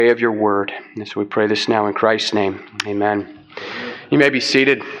of your word. And so we pray this now in Christ's name. Amen. You may be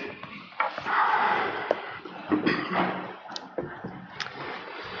seated.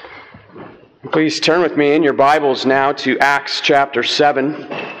 Please turn with me in your Bibles now to Acts chapter 7.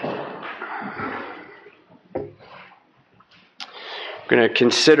 We're going to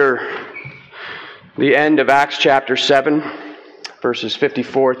consider the end of Acts chapter 7, verses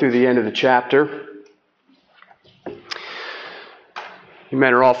 54 through the end of the chapter. You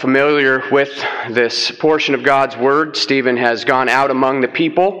men are all familiar with this portion of God's Word. Stephen has gone out among the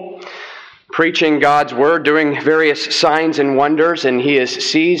people, preaching God's Word, doing various signs and wonders, and he is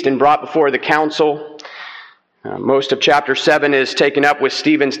seized and brought before the council. Most of chapter 7 is taken up with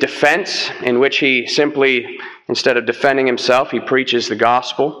Stephen's defense, in which he simply, instead of defending himself, he preaches the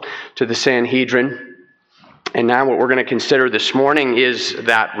gospel to the Sanhedrin. And now what we're going to consider this morning is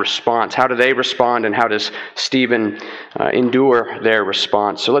that response. How do they respond, and how does Stephen endure their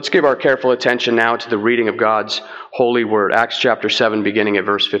response? So let's give our careful attention now to the reading of God's holy word. Acts chapter 7, beginning at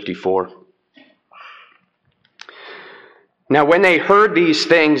verse 54. Now when they heard these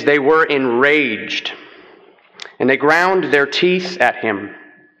things, they were enraged, and they ground their teeth at him.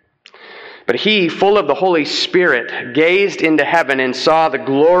 But he, full of the Holy Spirit, gazed into heaven and saw the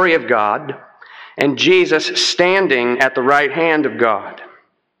glory of God, and Jesus standing at the right hand of God.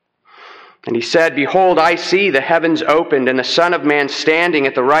 And he said, Behold, I see the heavens opened, and the Son of Man standing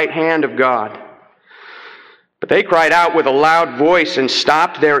at the right hand of God. But they cried out with a loud voice, and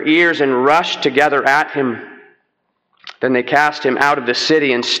stopped their ears, and rushed together at him. Then they cast him out of the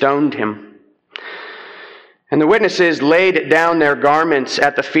city, and stoned him. And the witnesses laid down their garments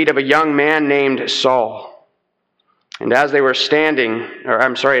at the feet of a young man named Saul. And as they were stoning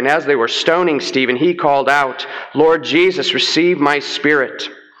Stephen, he called out, Lord Jesus, receive my spirit.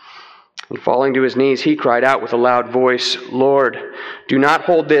 And falling to his knees, he cried out with a loud voice, Lord, do not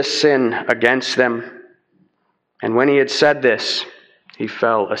hold this sin against them. And when he had said this, he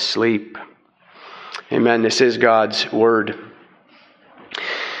fell asleep. Amen. This is God's word.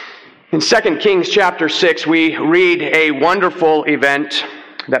 In 2 Kings chapter 6, we read a wonderful event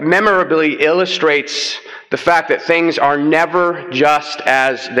that memorably illustrates the fact that things are never just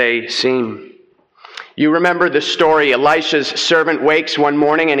as they seem. You remember the story. Elisha's servant wakes one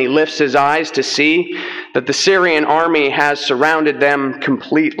morning and he lifts his eyes to see that the Syrian army has surrounded them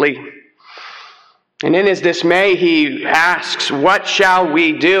completely. And in his dismay, he asks, What shall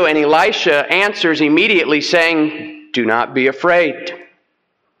we do? And Elisha answers immediately saying, Do not be afraid.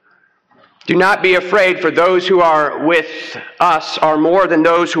 Do not be afraid, for those who are with us are more than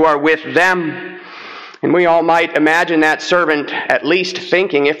those who are with them. And we all might imagine that servant at least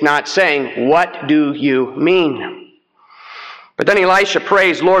thinking, if not saying, What do you mean? But then Elisha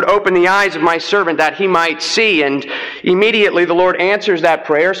prays, Lord, open the eyes of my servant that he might see. And immediately the Lord answers that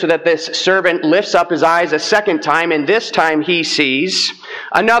prayer so that this servant lifts up his eyes a second time, and this time he sees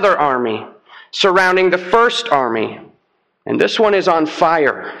another army surrounding the first army. And this one is on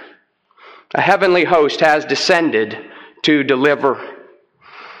fire. A heavenly host has descended to deliver.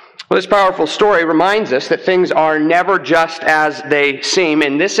 Well, this powerful story reminds us that things are never just as they seem,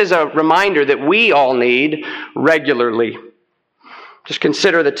 and this is a reminder that we all need regularly. Just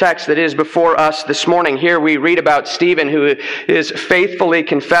consider the text that is before us this morning. Here we read about Stephen, who is faithfully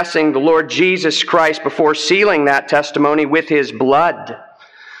confessing the Lord Jesus Christ before sealing that testimony with his blood.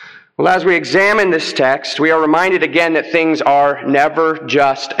 Well, as we examine this text, we are reminded again that things are never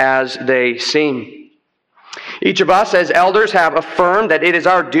just as they seem. Each of us as elders have affirmed that it is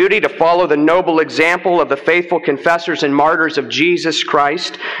our duty to follow the noble example of the faithful confessors and martyrs of Jesus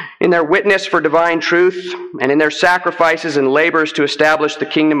Christ in their witness for divine truth and in their sacrifices and labors to establish the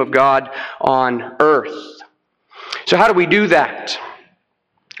kingdom of God on earth. So how do we do that?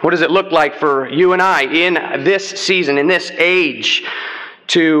 What does it look like for you and I in this season, in this age,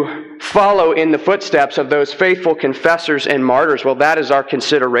 to follow in the footsteps of those faithful confessors and martyrs? Well, that is our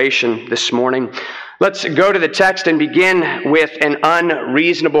consideration this morning. Let's go to the text and begin with an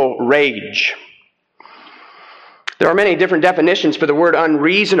unreasonable rage. There are many different definitions for the word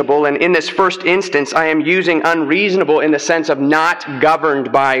unreasonable, and in this first instance, I am using unreasonable in the sense of not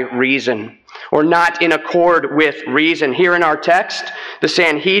governed by reason, or not in accord with reason. Here in our text, the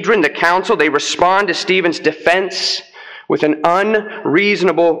Sanhedrin, the council, they respond to Stephen's defense with an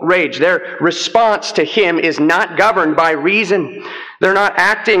unreasonable rage. Their response to him is not governed by reason. They're not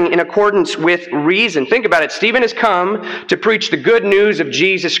acting in accordance with reason. Think about it. Stephen has come to preach the good news of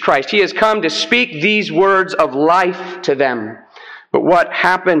Jesus Christ. He has come to speak these words of life to them. But what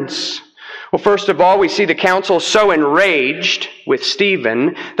happens? Well, first of all, we see the council so enraged with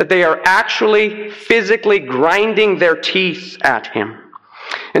Stephen that they are actually physically grinding their teeth at him.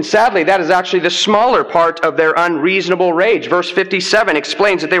 And sadly, that is actually the smaller part of their unreasonable rage. Verse 57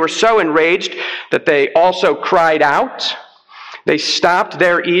 explains that they were so enraged that they also cried out. They stopped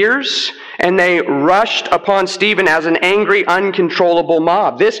their ears, and they rushed upon Stephen as an angry, uncontrollable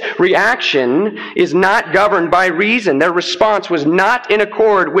mob. This reaction is not governed by reason. Their response was not in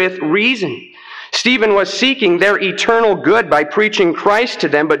accord with reason. Stephen was seeking their eternal good by preaching Christ to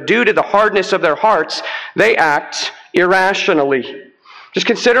them, but due to the hardness of their hearts, they act irrationally. Just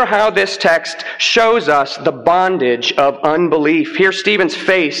consider how this text shows us the bondage of unbelief. Here, Stephen's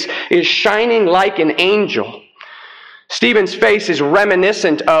face is shining like an angel. Stephen's face is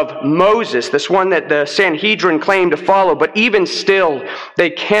reminiscent of Moses, this one that the Sanhedrin claimed to follow, but even still, they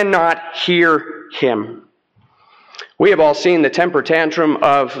cannot hear him. We have all seen the temper tantrum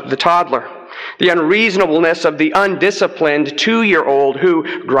of the toddler, the unreasonableness of the undisciplined 2-year-old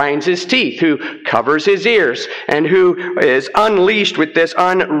who grinds his teeth, who covers his ears, and who is unleashed with this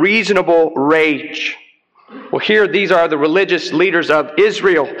unreasonable rage. Well, here these are the religious leaders of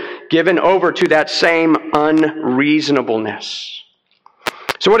Israel given over to that same unreasonableness.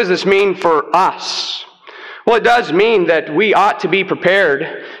 So what does this mean for us? Well, it does mean that we ought to be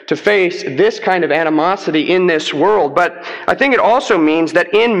prepared to face this kind of animosity in this world. But I think it also means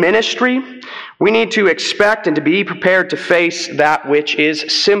that in ministry, we need to expect and to be prepared to face that which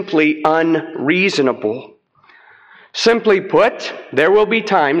is simply unreasonable. Simply put, there will be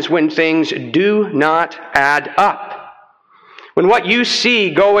times when things do not add up. When what you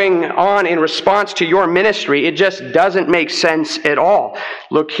see going on in response to your ministry, it just doesn't make sense at all.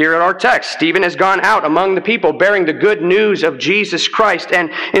 Look here at our text. Stephen has gone out among the people bearing the good news of Jesus Christ,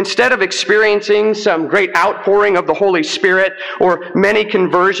 and instead of experiencing some great outpouring of the Holy Spirit or many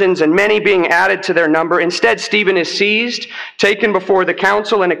conversions and many being added to their number, instead Stephen is seized, taken before the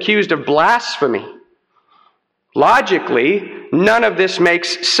council, and accused of blasphemy. Logically, none of this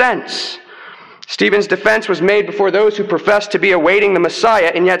makes sense. Stephen's defense was made before those who professed to be awaiting the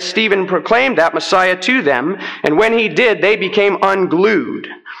Messiah, and yet Stephen proclaimed that Messiah to them, and when he did, they became unglued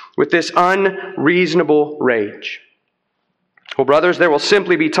with this unreasonable rage. Well, brothers, there will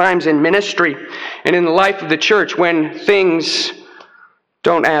simply be times in ministry and in the life of the church when things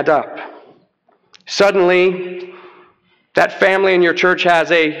don't add up. Suddenly, that family in your church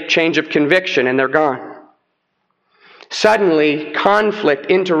has a change of conviction and they're gone. Suddenly, conflict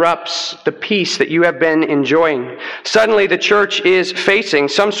interrupts the peace that you have been enjoying. Suddenly, the church is facing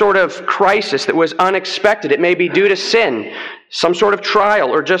some sort of crisis that was unexpected. It may be due to sin, some sort of trial,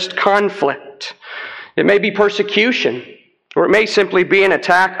 or just conflict. It may be persecution, or it may simply be an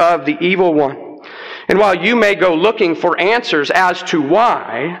attack of the evil one. And while you may go looking for answers as to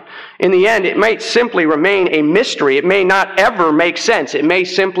why, in the end, it might simply remain a mystery. It may not ever make sense. It may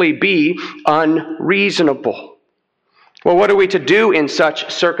simply be unreasonable. Well, what are we to do in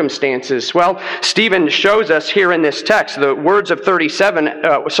such circumstances? Well, Stephen shows us here in this text. The words of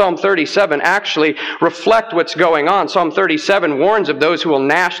Psalm 37 actually reflect what's going on. Psalm 37 warns of those who will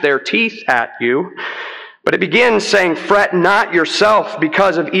gnash their teeth at you. But it begins saying, "Fret not yourself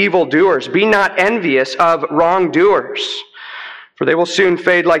because of evildoers. Be not envious of wrongdoers. For they will soon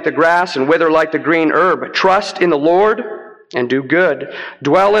fade like the grass and wither like the green herb. Trust in the Lord and do good.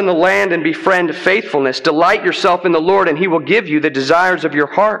 Dwell in the land and befriend faithfulness. Delight yourself in the Lord, and He will give you the desires of your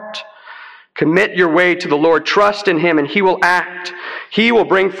heart. Commit your way to the Lord. Trust in Him, and He will act. He will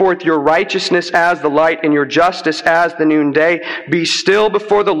bring forth your righteousness as the light and your justice as the noonday. Be still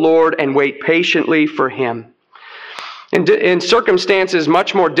before the Lord and wait patiently for Him." In circumstances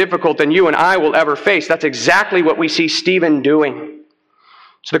much more difficult than you and I will ever face, that's exactly what we see Stephen doing.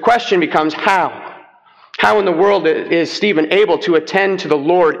 So the question becomes, how? How in the world is Stephen able to attend to the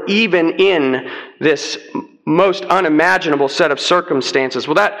Lord even in this most unimaginable set of circumstances?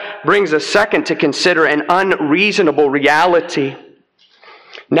 Well, that brings us second to consider an unreasonable reality.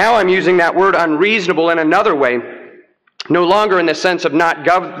 Now I'm using that word unreasonable in another way. No longer in the sense of not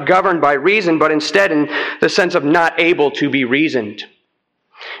governed by reason, but instead in the sense of not able to be reasoned.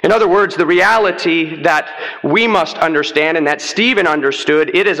 In other words, the reality that we must understand and that Stephen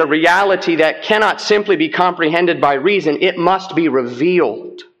understood, it is a reality that cannot simply be comprehended by reason. It must be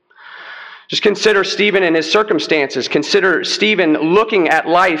revealed. Just consider Stephen and his circumstances. Consider Stephen looking at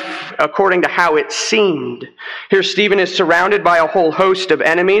life according to how it seemed. Here Stephen is surrounded by a whole host of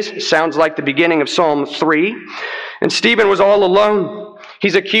enemies. Sounds like the beginning of Psalm 3. And Stephen was all alone.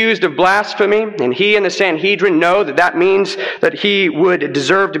 He's accused of blasphemy, and he and the Sanhedrin know that that means that he would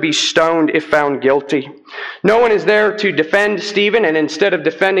deserve to be stoned if found guilty. No one is there to defend Stephen, and instead of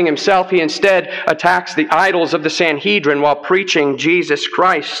defending himself, he instead attacks the idols of the Sanhedrin while preaching Jesus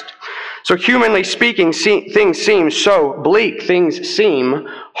Christ. So humanly speaking, things seem so bleak. Things seem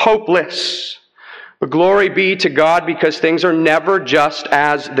hopeless. But glory be to God, because things are never just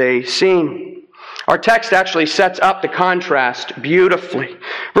as they seem. Our text actually sets up the contrast beautifully.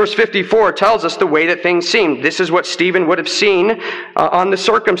 Verse 54 tells us the way that things seemed. This is what Stephen would have seen on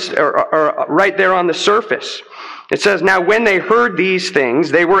the right there on the surface. It says, "Now when they heard these things,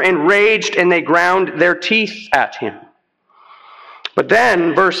 they were enraged and they ground their teeth at him." But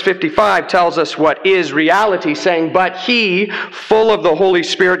then verse 55 tells us what is reality, saying, "But he, full of the Holy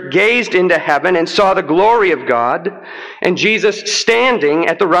Spirit, gazed into heaven and saw the glory of God, and Jesus standing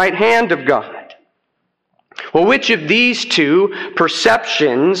at the right hand of God." Well, which of these two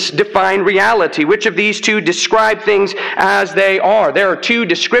perceptions define reality? Which of these two describe things as they are? There are two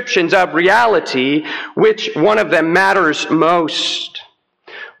descriptions of reality. Which one of them matters most?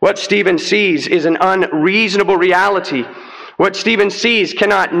 What Stephen sees is an unreasonable reality. What Stephen sees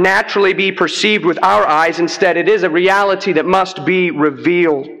cannot naturally be perceived with our eyes. Instead, it is a reality that must be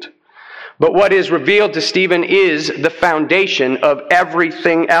revealed. But what is revealed to Stephen is the foundation of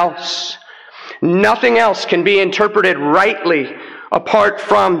everything else. Nothing else can be interpreted rightly apart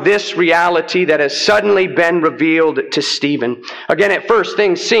from this reality that has suddenly been revealed to Stephen. Again, at first,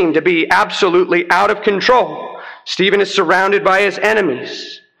 things seem to be absolutely out of control. Stephen is surrounded by his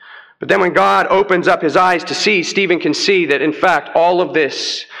enemies. But then when God opens up his eyes to see, Stephen can see that, in fact, all of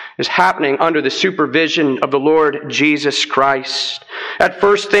this is happening under the supervision of the Lord Jesus Christ. At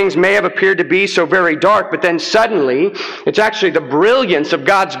first, things may have appeared to be so very dark, but then suddenly, it's actually the brilliance of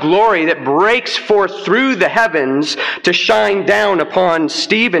God's glory that breaks forth through the heavens to shine down upon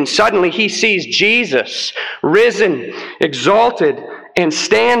Stephen. Suddenly, he sees Jesus, risen, exalted, and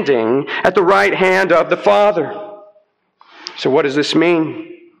standing at the right hand of the Father. So what does this mean?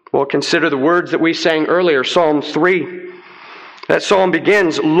 Well, consider the words that we sang earlier, Psalm 3. That psalm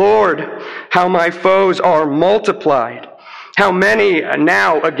begins, "Lord, how my foes are multiplied. How many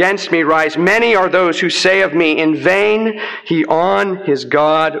now against me rise. Many are those who say of me, in vain he on his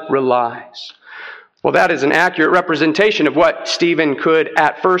God relies." Well, that is an accurate representation of what Stephen could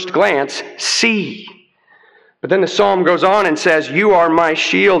at first glance see. But then the psalm goes on and says, "You are my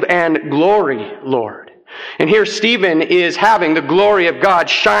shield and glory, Lord." And here Stephen is having the glory of God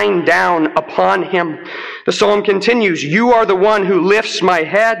shine down upon him. The psalm continues, "You are the one who lifts my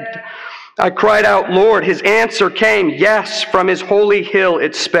head. I cried out, Lord. His answer came. Yes, from his holy hill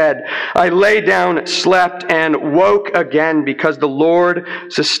it sped. I lay down, slept, and woke again because the Lord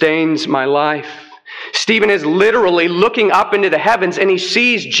sustains my life." Stephen is literally looking up into the heavens and he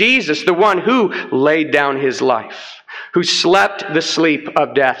sees Jesus, the one who laid down his life, who slept the sleep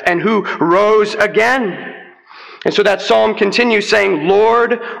of death, and who rose again. And so that psalm continues saying,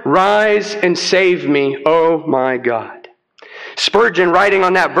 "Lord, rise and save me, O my God." Spurgeon, writing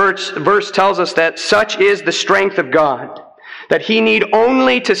on that verse tells us that such is the strength of God, that he need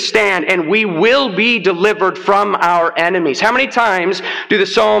only to stand and we will be delivered from our enemies. How many times do the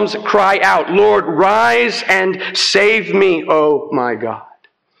Psalms cry out, "Lord, rise and save me, O my God"?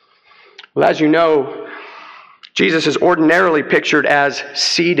 Well, as you know, Jesus is ordinarily pictured as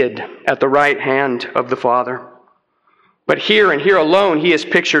seated at the right hand of the Father. But here and here alone, he is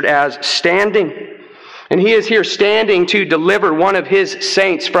pictured as standing. And he is here standing to deliver one of his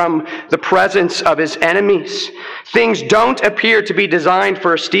saints from the presence of his enemies. Things don't appear to be designed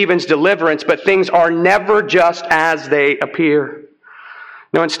for Stephen's deliverance, but things are never just as they appear.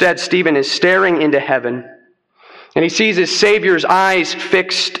 No, instead, Stephen is staring into heaven. And he sees his Savior's eyes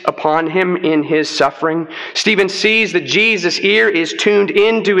fixed upon him in his suffering. Stephen sees that Jesus' ear is tuned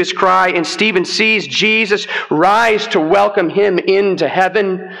into his cry, and Stephen sees Jesus rise to welcome him into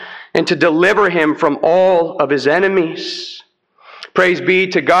heaven and to deliver him from all of his enemies. Praise be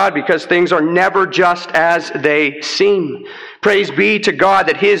to God, because things are never just as they seem. Praise be to God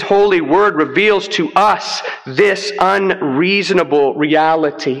that his holy word reveals to us this unreasonable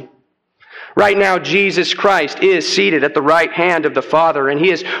reality. Right now, Jesus Christ is seated at the right hand of the Father, and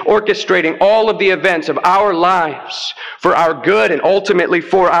he is orchestrating all of the events of our lives for our good and ultimately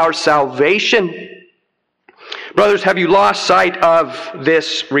for our salvation. Brothers, have you lost sight of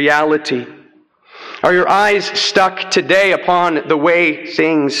this reality? Are your eyes stuck today upon the way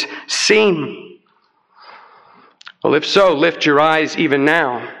things seem? Well, if so, lift your eyes even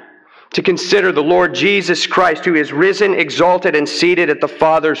now to consider the Lord Jesus Christ, who is risen, exalted, and seated at the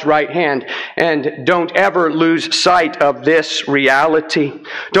Father's right hand. And don't ever lose sight of this reality.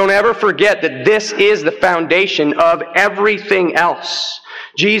 Don't ever forget that this is the foundation of everything else.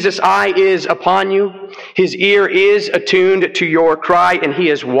 Jesus' eye is upon you. His ear is attuned to your cry, and he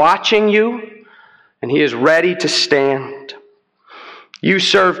is watching you, and he is ready to stand. You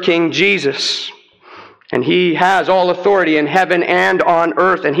serve King Jesus, and he has all authority in heaven and on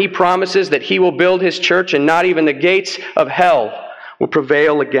earth, and he promises that he will build his church, and not even the gates of hell will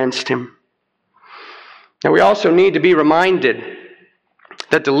prevail against him. Now, we also need to be reminded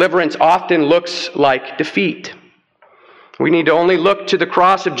that deliverance often looks like defeat. We need to only look to the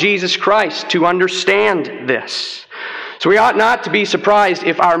cross of Jesus Christ to understand this. So we ought not to be surprised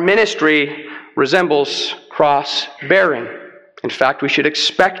if our ministry resembles cross-bearing. In fact, we should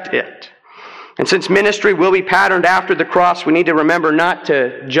expect it. And since ministry will be patterned after the cross, we need to remember not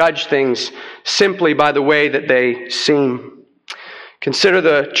to judge things simply by the way that they seem. Consider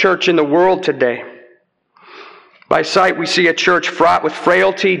the church in the world today. By sight, we see a church fraught with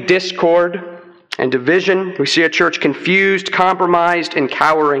frailty, discord, and division. We see a church confused, compromised, and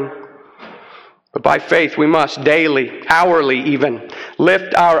cowering. But by faith, we must daily, hourly even,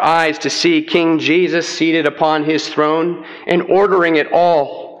 lift our eyes to see King Jesus seated upon his throne and ordering it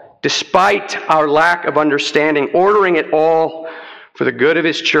all, despite our lack of understanding, ordering it all for the good of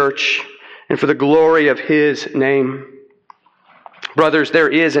his church and for the glory of his name. Brothers, there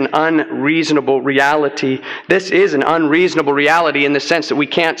is an unreasonable reality. This is an unreasonable reality in the sense that we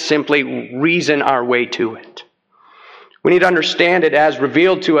can't simply reason our way to it. We need to understand it as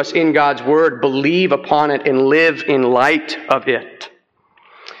revealed to us in God's Word, believe upon it, and live in light of it.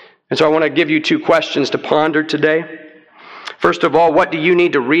 And so I want to give you two questions to ponder today. First of all, what do you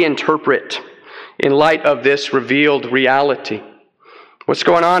need to reinterpret in light of this revealed reality? What's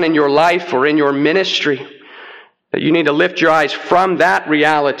going on in your life or in your ministry that you need to lift your eyes from that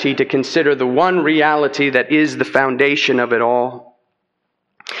reality to consider the one reality that is the foundation of it all?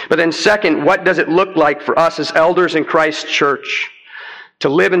 But then second, what does it look like for us as elders in Christ's church to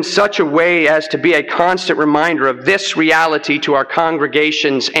live in such a way as to be a constant reminder of this reality to our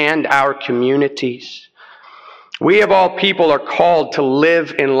congregations and our communities? We of all people are called to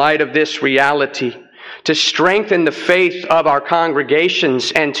live in light of this reality, to strengthen the faith of our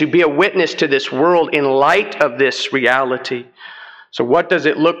congregations, and to be a witness to this world in light of this reality. So what does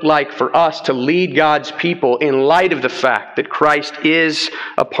it look like for us to lead God's people in light of the fact that Christ is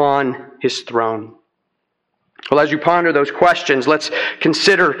upon his throne? Well, as you ponder those questions, let's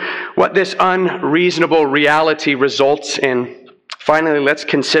consider what this unreasonable reality results in. Finally, let's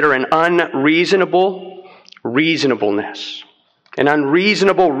consider an unreasonable reasonableness. An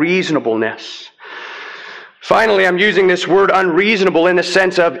unreasonable reasonableness. Finally, I'm using this word unreasonable in the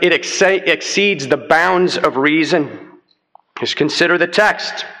sense of it exceeds the bounds of reason. Just consider the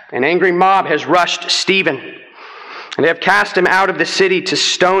text. An angry mob has rushed Stephen, and they have cast him out of the city to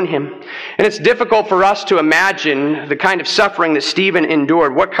stone him. And it's difficult for us to imagine the kind of suffering that Stephen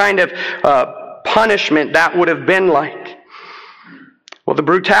endured, what kind of punishment that would have been like. Well, the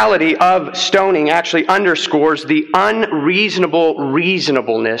brutality of stoning actually underscores the unreasonable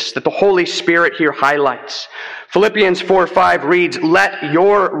reasonableness that the Holy Spirit here highlights. Philippians 4:5 reads, "Let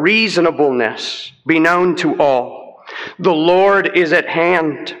your reasonableness be known to all. The Lord is at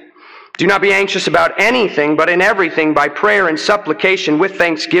hand. Do not be anxious about anything, but in everything, by prayer and supplication with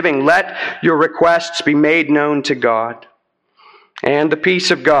thanksgiving, let your requests be made known to God. And the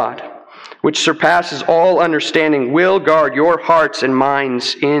peace of God, which surpasses all understanding, will guard your hearts and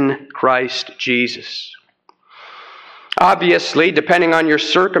minds in Christ Jesus." Obviously, depending on your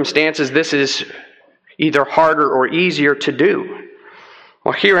circumstances, this is either harder or easier to do.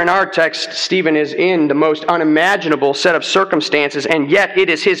 Well, here in our text, Stephen is in the most unimaginable set of circumstances, and yet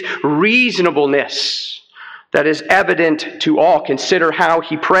it is his reasonableness that is evident to all. Consider how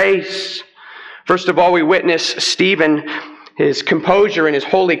he prays. First of all, we witness Stephen, his composure and his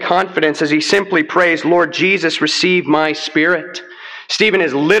holy confidence as he simply prays, "Lord Jesus, receive my spirit." Stephen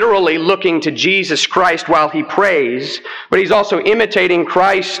is literally looking to Jesus Christ while he prays, but he's also imitating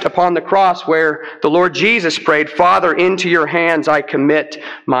Christ upon the cross where the Lord Jesus prayed, "Father, into your hands I commit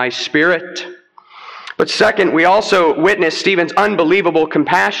my spirit." But second, we also witness Stephen's unbelievable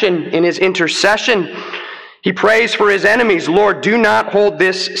compassion in his intercession. He prays for his enemies, "Lord, do not hold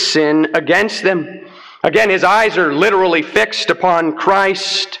this sin against them." Again, his eyes are literally fixed upon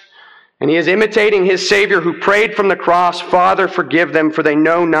Christ. And he is imitating his Savior who prayed from the cross, "Father, forgive them, for they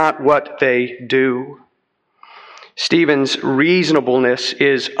know not what they do." Stephen's reasonableness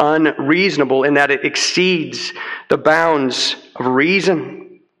is unreasonable in that it exceeds the bounds of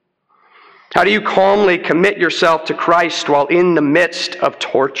reason. How do you calmly commit yourself to Christ while in the midst of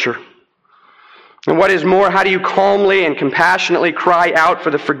torture? And what is more, how do you calmly and compassionately cry out for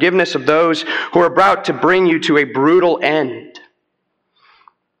the forgiveness of those who are about to bring you to a brutal end?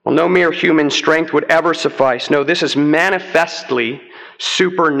 Well, no mere human strength would ever suffice. No, this is manifestly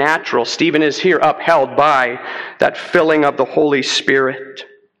supernatural. Stephen is here upheld by that filling of the Holy Spirit.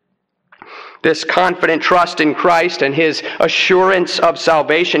 This confident trust in Christ and his assurance of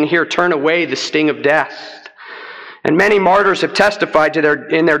salvation here turn away the sting of death. And many martyrs have testified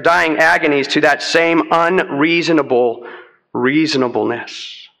in their dying agonies to that same unreasonable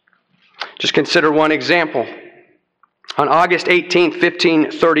reasonableness. Just consider one example. On August 18,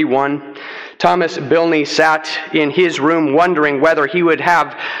 1531, Thomas Bilney sat in his room wondering whether he would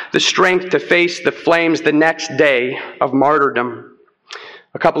have the strength to face the flames the next day of martyrdom.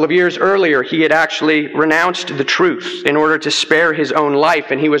 A couple of years earlier, he had actually renounced the truth in order to spare his own life,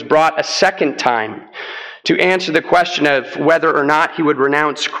 and he was brought a second time to answer the question of whether or not he would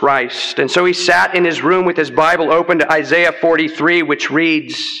renounce Christ. And so he sat in his room with his Bible open to Isaiah 43, which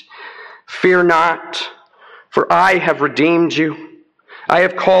reads, "Fear not, for I have redeemed you. I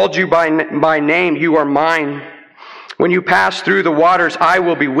have called you by name, you are mine. When you pass through the waters, I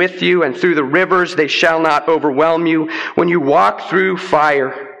will be with you, and through the rivers, they shall not overwhelm you. When you walk through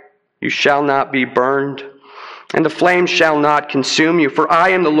fire, you shall not be burned, and the flames shall not consume you. For I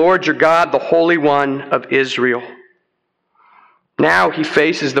am the Lord your God, the Holy One of Israel." Now he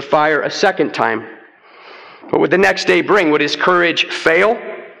faces the fire a second time. What would the next day bring? Would his courage fail?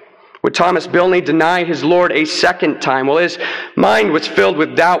 Would Thomas Bilney deny his Lord a second time? Well, his mind was filled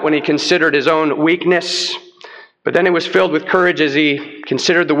with doubt when he considered his own weakness. But then it was filled with courage as he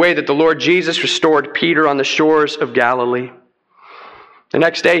considered the way that the Lord Jesus restored Peter on the shores of Galilee. The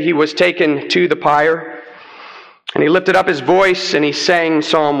next day he was taken to the pyre, and he lifted up his voice and he sang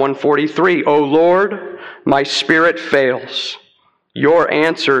Psalm 143, "O Lord, my spirit fails. Your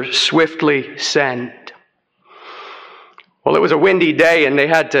answer swiftly send." Well, it was a windy day, and they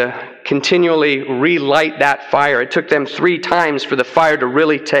had to continually relight that fire. It took them 3 times for the fire to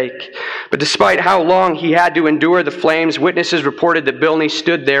really take. But despite how long he had to endure the flames, witnesses reported that Bilney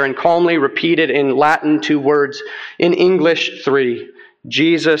stood there and calmly repeated in Latin 2 words, in English 3,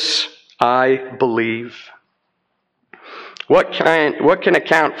 "Jesus, I believe." What can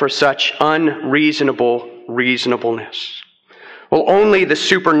account for such unreasonable reasonableness? Well, only the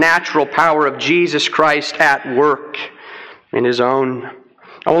supernatural power of Jesus Christ at work in his own.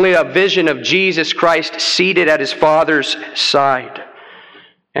 Only a vision of Jesus Christ seated at his Father's side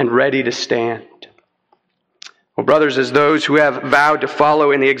and ready to stand. Well, brothers, as those who have vowed to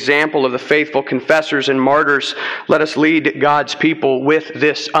follow in the example of the faithful confessors and martyrs, let us lead God's people with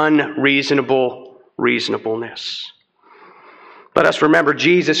this unreasonable reasonableness. Let us remember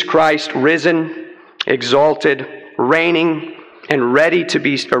Jesus Christ risen, exalted, reigning, and ready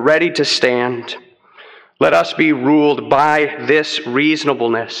to stand. Let us be ruled by this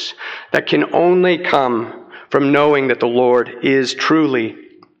reasonableness that can only come from knowing that the Lord is truly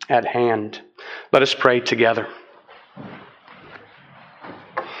at hand. Let us pray together.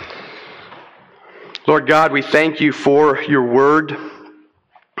 Lord God, we thank you for your word.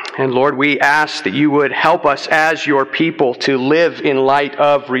 And Lord, we ask that you would help us as your people to live in light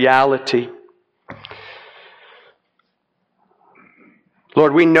of reality.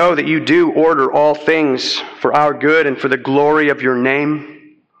 Lord, we know that you do order all things for our good and for the glory of your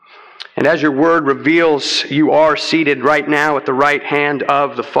name. And as your word reveals, you are seated right now at the right hand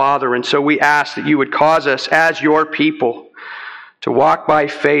of the Father. And so we ask that you would cause us as your people to walk by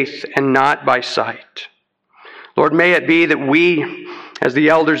faith and not by sight. Lord, may it be that we, as the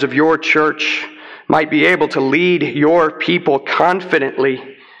elders of your church, might be able to lead your people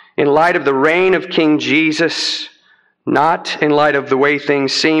confidently in light of the reign of King Jesus, not in light of the way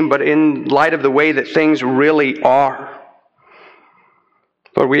things seem, but in light of the way that things really are.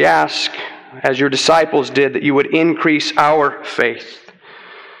 Lord, we ask, as your disciples did, that you would increase our faith.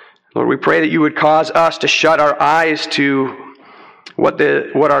 Lord, we pray that you would cause us to shut our eyes to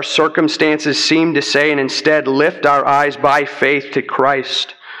what our circumstances seem to say, and instead lift our eyes by faith to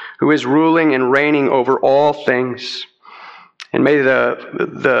Christ, who is ruling and reigning over all things. And may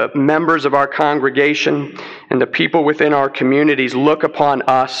the members of our congregation and the people within our communities look upon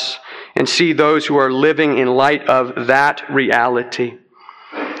us and see those who are living in light of that reality.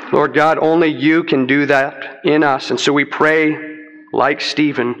 Lord God, only you can do that in us. And so we pray, like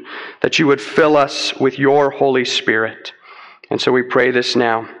Stephen, that you would fill us with your Holy Spirit. And so we pray this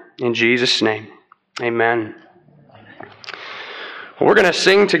now in Jesus' name. Amen. We're going to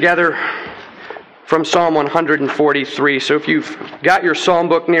sing together from Psalm 143. So if you've got your psalm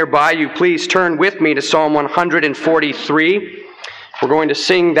book nearby, you please turn with me to Psalm 143. We're going to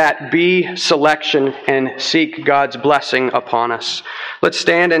sing that B selection and seek God's blessing upon us. Let's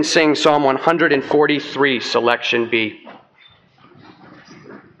stand and sing Psalm 143, selection B.